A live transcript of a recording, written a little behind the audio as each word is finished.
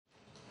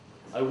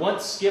I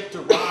once skipped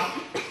a rock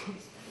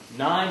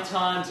 9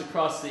 times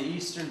across the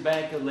eastern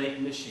bank of Lake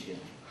Michigan.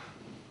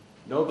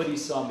 Nobody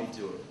saw me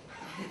do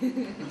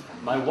it.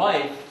 My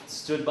wife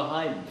stood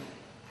behind me,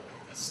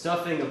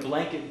 stuffing a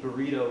blanket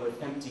burrito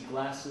with empty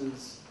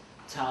glasses,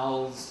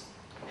 towels,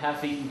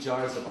 half-eaten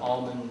jars of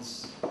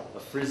almonds, a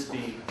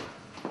Frisbee.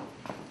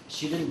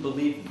 She didn't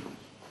believe me.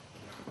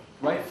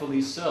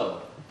 Rightfully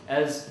so,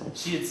 as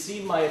she had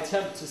seen my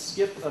attempt to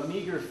skip a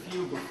meager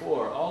few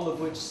before, all of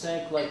which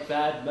sank like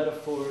bad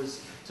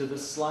metaphors to the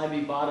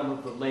slimy bottom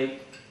of the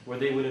lake, where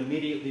they would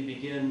immediately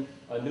begin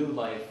a new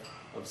life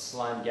of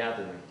slime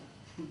gathering.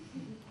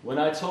 When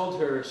I told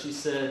her, she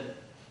said,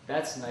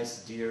 "That's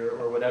nice, dear,"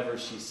 or whatever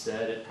she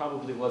said. It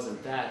probably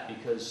wasn't that,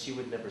 because she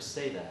would never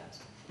say that.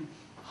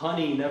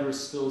 Honey never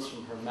spills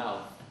from her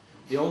mouth.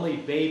 The only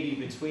baby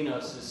between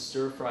us is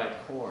stir-fried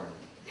corn.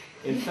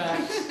 In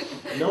fact,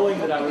 knowing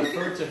that I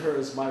referred to her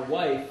as my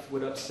wife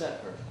would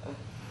upset her.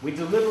 We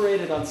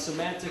deliberated on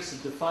semantics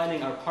of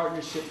defining our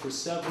partnership for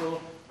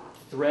several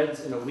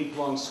threads in a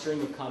week-long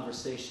string of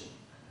conversation.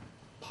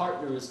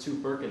 Partner is too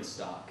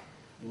Birkenstock.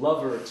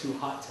 Lover too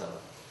hot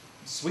tub.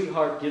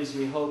 Sweetheart gives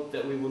me hope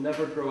that we will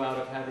never grow out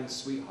of having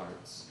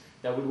sweethearts,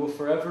 that we will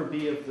forever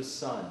be of the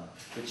sun,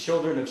 the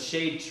children of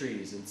shade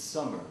trees in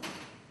summer.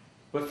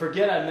 But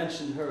forget I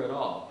mentioned her at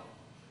all.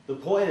 The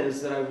point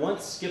is that I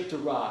once skipped a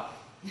rock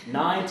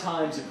 9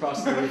 times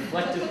across the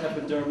reflective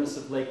epidermis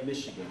of Lake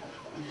Michigan.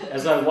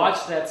 As I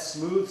watched that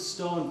smooth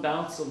stone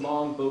bounce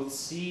along both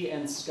sea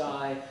and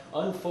sky,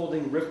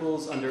 unfolding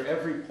ripples under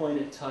every point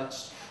it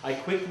touched, I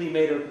quickly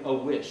made a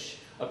wish,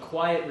 a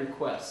quiet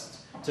request,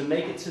 to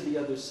make it to the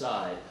other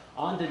side,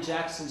 onto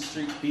Jackson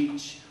Street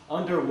Beach,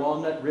 under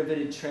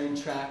walnut-riveted train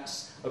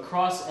tracks,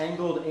 across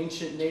angled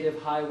ancient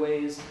native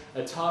highways,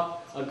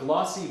 atop a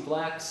glossy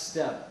black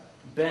step,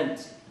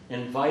 bent,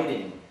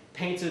 inviting,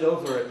 painted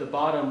over at the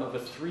bottom of a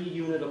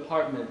 3-unit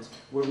apartment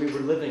where we were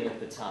living at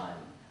the time,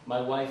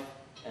 my wife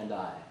and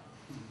I.